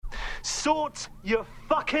Sort your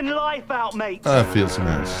fucking life out, mate. That feels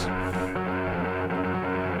nice.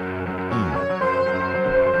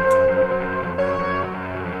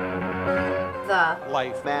 The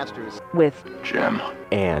Life Masters with Jim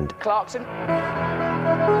And Clarkson.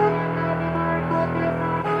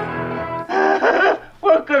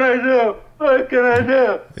 What can I do? What can I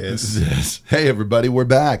do? Yes. Hey, everybody, we're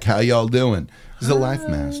back. How y'all doing? This is the Life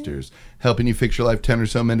Masters, helping you fix your life 10 or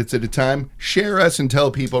so minutes at a time. Share us and tell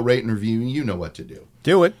people, rate and review. You know what to do.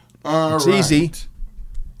 Do it. It's easy.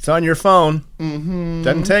 It's on your phone. Mm-hmm.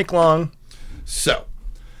 Doesn't take long. So,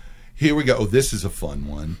 here we go. Oh, this is a fun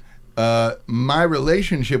one. My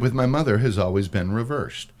relationship with my mother has always been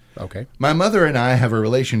reversed. Okay. My mother and I have a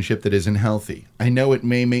relationship that isn't healthy. I know it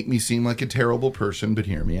may make me seem like a terrible person, but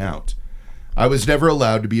hear me out. I was never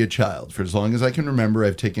allowed to be a child. For as long as I can remember,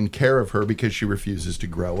 I've taken care of her because she refuses to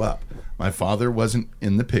grow up. My father wasn't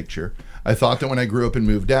in the picture. I thought that when I grew up and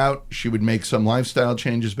moved out, she would make some lifestyle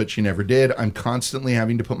changes, but she never did. I'm constantly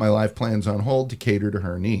having to put my life plans on hold to cater to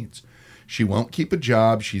her needs. She won't keep a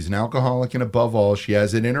job. She's an alcoholic, and above all, she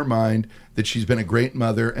has it in her mind that she's been a great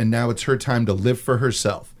mother, and now it's her time to live for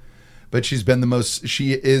herself. But she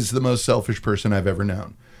is the most selfish person I've ever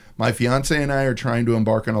known. My fiance and I are trying to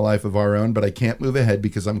embark on a life of our own, but I can't move ahead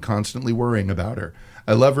because I'm constantly worrying about her.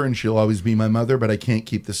 I love her and she'll always be my mother, but I can't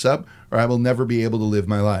keep this up or I will never be able to live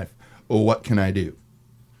my life. Well, what can I do?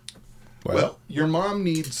 Well, your mom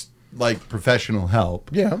needs professional help.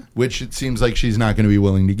 Yeah. Which it seems like she's not going to be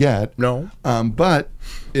willing to get. No. But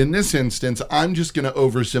in this instance, I'm just going to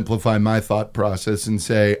oversimplify my thought process and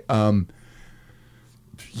say,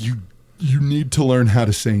 you need to learn how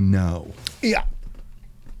to say no. Yeah.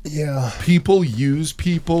 Yeah. People use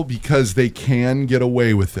people because they can get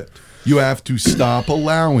away with it. You have to stop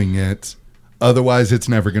allowing it. Otherwise, it's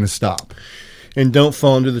never going to stop. And don't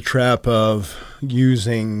fall into the trap of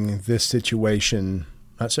using this situation.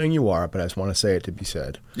 Not saying you are, but I just want to say it to be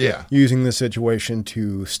said. Yeah. Using this situation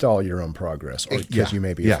to stall your own progress or because you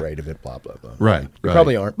may be afraid of it, blah, blah, blah. Right. You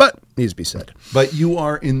probably aren't, but needs to be said. But you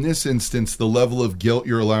are, in this instance, the level of guilt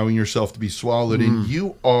you're allowing yourself to be swallowed in.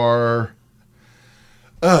 You are...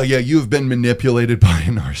 Oh, yeah, you have been manipulated by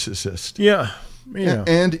a narcissist. Yeah. Yeah.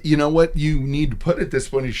 And you know what you need to put at this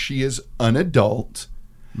point is she is an adult.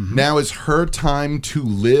 Mm-hmm. Now is her time to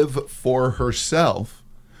live for herself,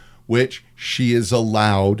 which she is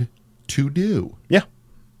allowed to do. Yeah.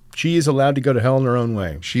 She is allowed to go to hell in her own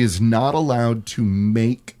way. She is not allowed to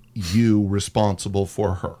make you responsible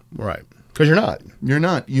for her. Right. Because you're not. You're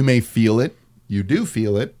not. You may feel it. You do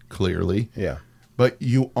feel it, clearly. Yeah. But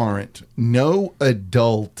you aren't. No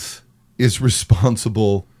adult is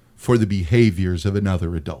responsible for the behaviors of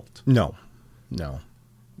another adult. No. No.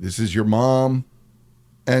 This is your mom.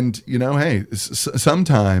 And, hey,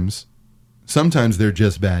 sometimes they're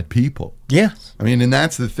just bad people. Yes. I mean, and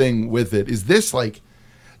that's the thing with it. Is this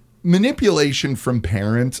manipulation from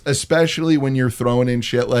parents, especially when you're throwing in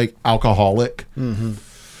shit like alcoholic? Mm-hmm.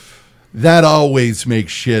 That always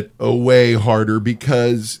makes shit way harder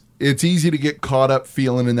because it's easy to get caught up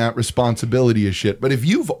feeling in that responsibility of shit. But if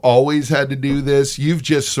you've always had to do this, you've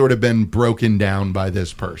just sort of been broken down by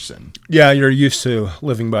this person. Yeah, you're used to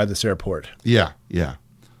living by this airport. Yeah, yeah.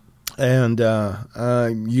 And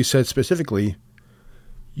you said specifically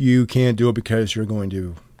you can't do it because you're going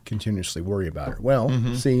to continuously worry about her. Well,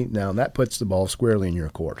 see, now that puts the ball squarely in your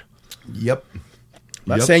court. Yep. I'm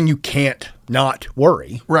not saying you can't not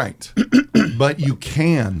worry. Right. But you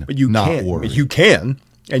can not worry. You can.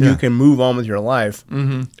 And you can move on with your life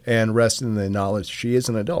and rest in the knowledge she is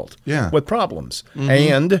an adult with problems.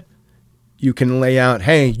 And you can lay out,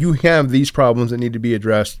 hey, you have these problems that need to be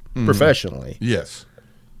addressed professionally. Yes.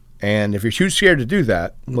 And if you're too scared to do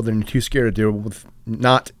that, well, then you're too scared to deal with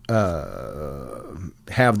not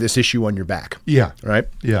have this issue on your back. Yeah. Right?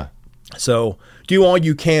 Yeah. So do all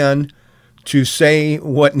you can to say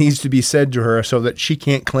what needs to be said to her so that she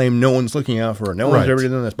can't claim no one's looking out for her. No one's ever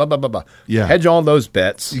done this, blah, blah, blah, blah. Yeah. Hedge all those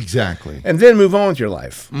bets. Exactly. And then move on with your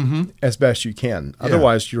life as best you can.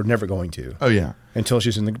 Otherwise, you're never going to. Oh, yeah. Until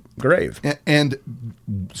she's in the grave. And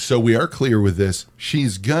so we are clear with this.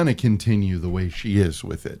 She's going to continue the way she is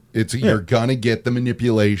with it. You're going to get the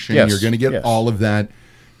manipulation. Yes. You're going to get all of that.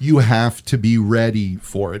 You have to be ready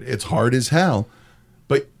for it. It's hard as hell.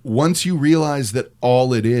 But once you realize that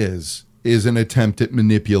all it is an attempt at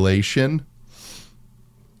manipulation.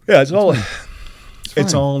 Yeah, it's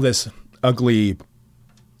all this ugly,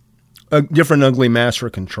 different ugly mask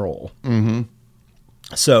for control. Mm-hmm.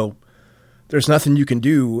 So there's nothing you can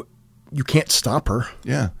do. You can't stop her.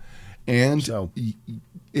 Yeah. And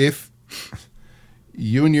if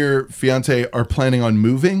you and your fiance are planning on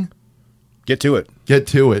moving, Get to it. Get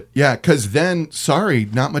to it. Yeah, because then, sorry,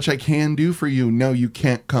 not much I can do for you. No, you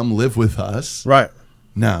can't come live with us. Right.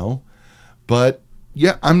 No. But,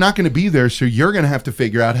 yeah, I'm not going to be there, so you're going to have to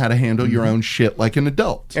figure out how to handle your own shit like an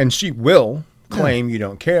adult. And she will claim you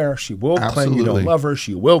don't care. She will claim you don't love her.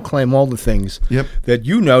 She will claim all the things that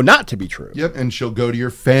you know not to be true. Yep, and she'll go to your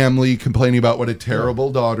family complaining about what a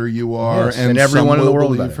terrible daughter you are. Yes, and everyone in the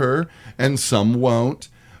world will believe her, and some won't.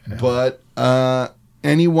 Yeah. But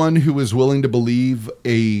anyone who is willing to believe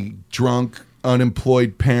a drunk,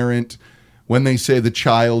 unemployed parent when they say the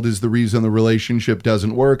child is the reason the relationship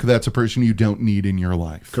doesn't work, that's a person you don't need in your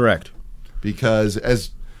life. Correct. Because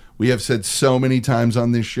as we have said so many times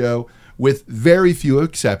on this show, with very few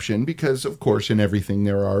exceptions, because of course in everything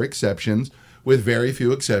there are exceptions, with very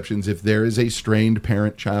few exceptions, if there is a strained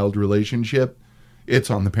parent-child relationship, it's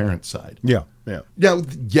on the parent's side. Yeah, yeah. Now,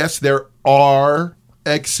 yes, there are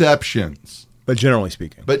exceptions. But generally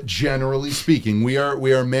speaking, we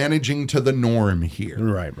are managing to the norm here.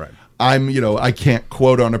 Right. I can't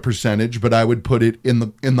quote on a percentage, but I would put it in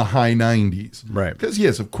the high 90s. Right. Because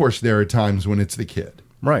yes, of course there are times when it's the kid.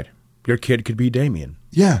 Your kid could be Damien.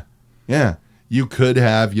 Yeah. You could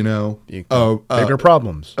have, bigger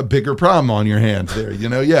problems. A bigger problem on your hands there,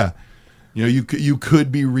 yeah. You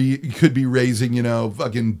could be raising,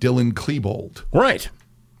 fucking Dylan Klebold. Right.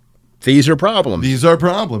 These are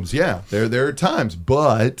problems. Yeah. There are times,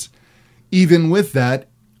 but even with that,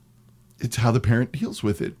 it's how the parent deals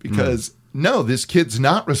with it because no, this kid's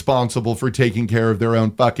not responsible for taking care of their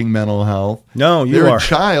own fucking mental health. No, They're a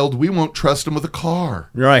child. We won't trust them with a car.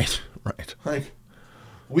 Right. Like,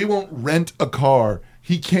 we won't rent a car.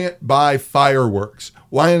 He can't buy fireworks.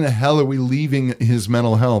 Why in the hell are we leaving his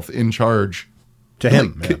mental health in charge to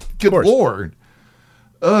him? Good Lord.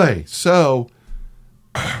 So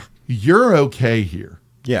you're okay here.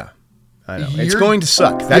 Yeah. I know. It's going to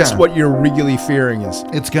suck. That's what you're really fearing is.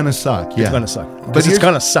 It's going to suck. Yeah. It's going to suck. But it's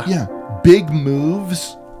going to suck. Yeah. Big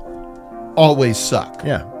moves always suck.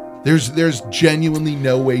 Yeah. There's genuinely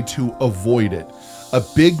no way to avoid it. A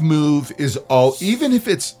big move is even if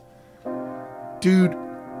it's, dude,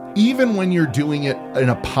 even when you're doing it in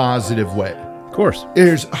a positive way. Of course.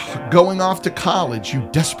 There's going off to college. You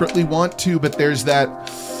desperately want to, but there's that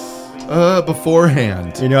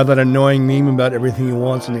beforehand. You know that annoying meme about everything you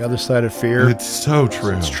want's on the other side of fear? It's so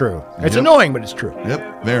true. It's true. It's annoying, but it's true.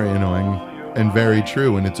 Yep. Very annoying and very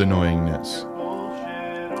true in its annoyingness.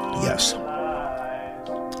 Yes.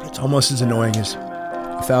 It's almost as annoying as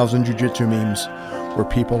 1,000 jiu-jitsu memes where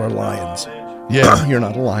people are lions. Yeah. You're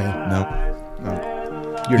not a lion. No.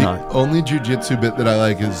 You're not. The only jiu-jitsu bit that I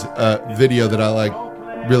like is a video that I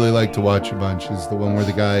really like to watch a bunch is the one where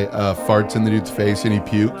the guy farts in the dude's face and he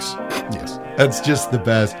pukes. Yes. That's just the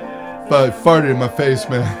best. I farted in my face,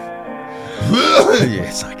 man. Yeah,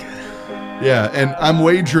 it's not good. Yeah, and I'm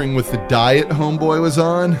wagering with the diet homeboy was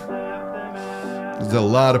on. There's a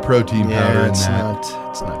lot of protein powder in that.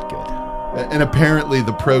 It's not good. And apparently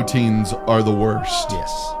the proteins are the worst.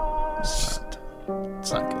 Yes.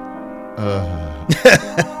 It's not good.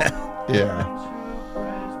 Yeah.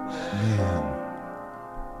 Man.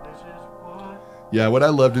 Yeah, what I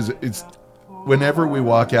loved is it's whenever we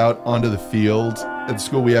walk out onto the field at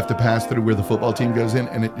school, we have to pass through where the football team goes in,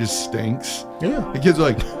 and it just stinks. Yeah. The kids are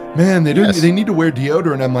like, man, they need to wear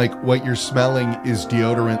deodorant. I'm like, what you're smelling is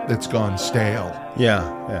deodorant that's gone stale.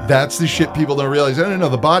 Yeah. That's the shit people don't realize. I don't know,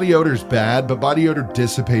 the body odor's bad, but body odor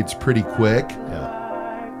dissipates pretty quick. Yeah.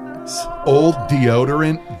 Old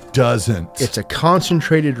deodorant doesn't. It's a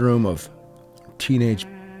concentrated room of teenage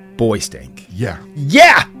boy stink. Yeah.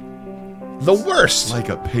 Yeah! The worst. Like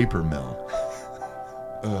a paper mill.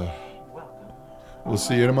 We'll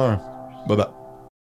see you tomorrow. Bye-bye.